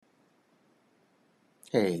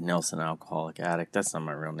Hey, Nelson, Alcoholic Addict. That's not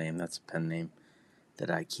my real name. That's a pen name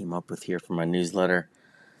that I came up with here for my newsletter.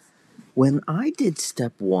 When I did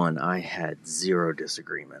step one, I had zero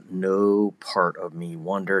disagreement. No part of me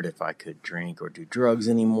wondered if I could drink or do drugs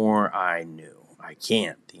anymore. I knew I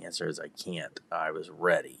can't. The answer is I can't. I was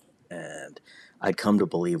ready. And I'd come to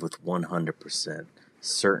believe with 100%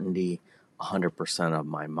 certainty, 100% of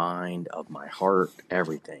my mind, of my heart,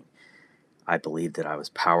 everything. I believed that I was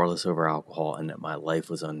powerless over alcohol and that my life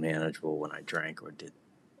was unmanageable when I drank or did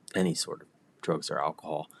any sort of drugs or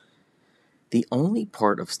alcohol. The only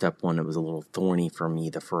part of step one that was a little thorny for me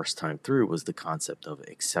the first time through was the concept of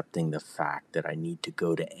accepting the fact that I need to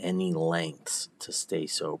go to any lengths to stay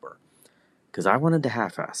sober. Because I wanted to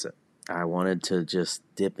half-ass it. I wanted to just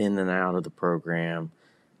dip in and out of the program.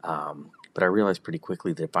 But I realized pretty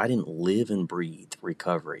quickly that if I didn't live and breathe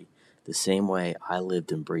recovery the same way I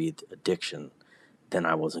lived and breathed addiction, then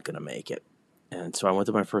I wasn't going to make it. And so I went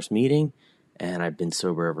to my first meeting, and I've been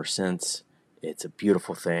sober ever since. It's a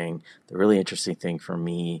beautiful thing. The really interesting thing for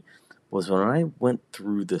me was when I went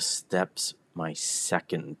through the steps my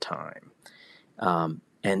second time.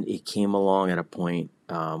 And it came along at a point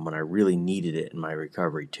when I really needed it in my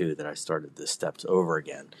recovery too, that I started the steps over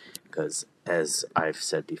again. Because as I've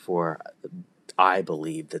said before, I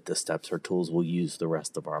believe that the steps are tools we'll use the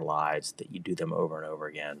rest of our lives, that you do them over and over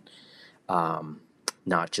again.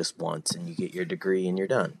 Not just once and you get your degree and you're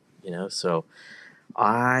done, So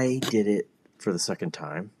I did it for the second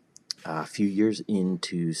time, a few years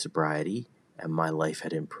into sobriety, and my life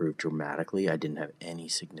had improved dramatically. I didn't have any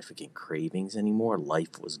significant cravings anymore.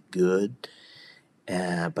 Life was good.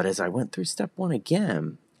 But as I went through step one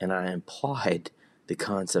again, and I applied the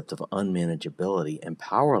concept of unmanageability and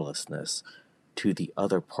powerlessness to the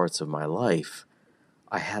other parts of my life,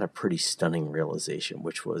 I had a pretty stunning realization,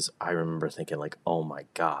 which was, I remember thinking like, oh my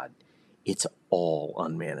God, it's all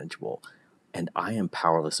unmanageable. And I am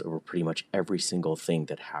powerless over pretty much every single thing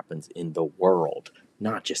that happens in the world,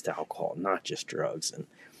 not just alcohol, not just drugs. And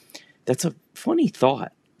that's a funny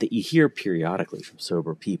thought that you hear periodically from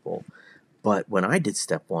sober people. But when I did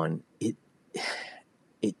step one, it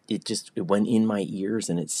went in my ears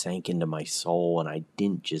and it sank into my soul, and I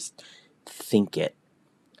didn't just think it.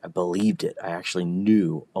 I believed it. I actually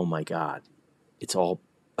knew, oh my God, it's all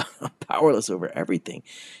powerless over everything.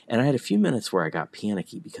 And I had a few minutes where I got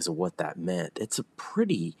panicky because of what that meant. It's a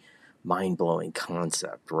pretty mind-blowing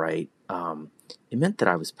concept, right? It meant that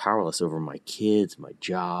I was powerless over my kids, my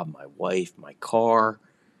job, my wife, my car,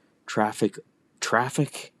 traffic,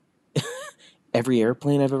 every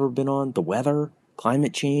airplane I've ever been on, the weather,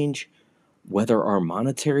 climate change, whether our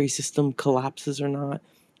monetary system collapses or not,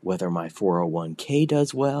 whether my 401k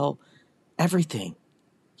does well, everything,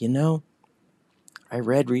 I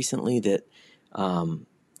read recently that,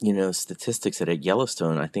 statistics that at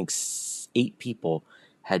Yellowstone, I think 8 people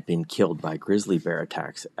had been killed by grizzly bear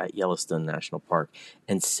attacks at Yellowstone National Park,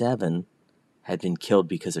 and 7 had been killed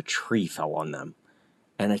because a tree fell on them.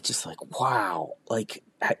 And it's just like, wow, like,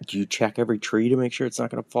 do you check every tree to make sure it's not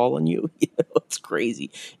going to fall on you? It's crazy.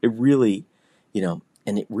 It really,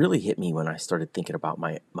 and it really hit me when I started thinking about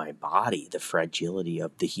my body, the fragility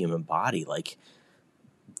of the human body. Like,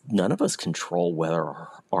 none of us control whether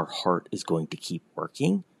our heart is going to keep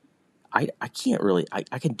working. I can't really,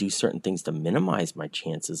 I can do certain things to minimize my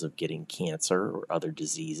chances of getting cancer or other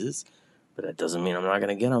diseases, but that doesn't mean I'm not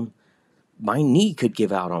going to get them. My knee could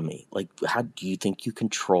give out on me. Like, how do you think you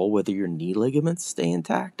control whether your knee ligaments stay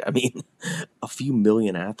intact? I mean, a few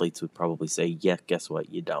million athletes would probably say, yeah, guess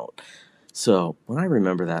what? You don't. So when I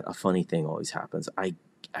remember that, a funny thing always happens. I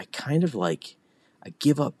kind of like, I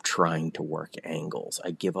give up trying to work angles.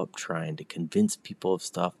 I give up trying to convince people of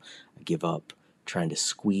stuff. I give up trying to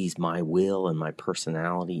squeeze my will and my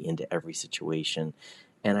personality into every situation.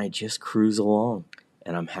 And I just cruise along,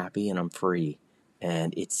 and I'm happy and I'm free.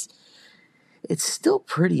 And it's still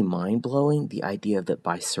pretty mind-blowing, the idea that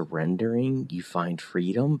by surrendering you find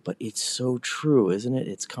freedom, but it's so true, isn't it?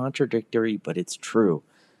 It's contradictory, but it's true.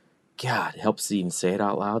 God, it helps to even say it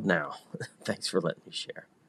out loud now. Thanks for letting me share.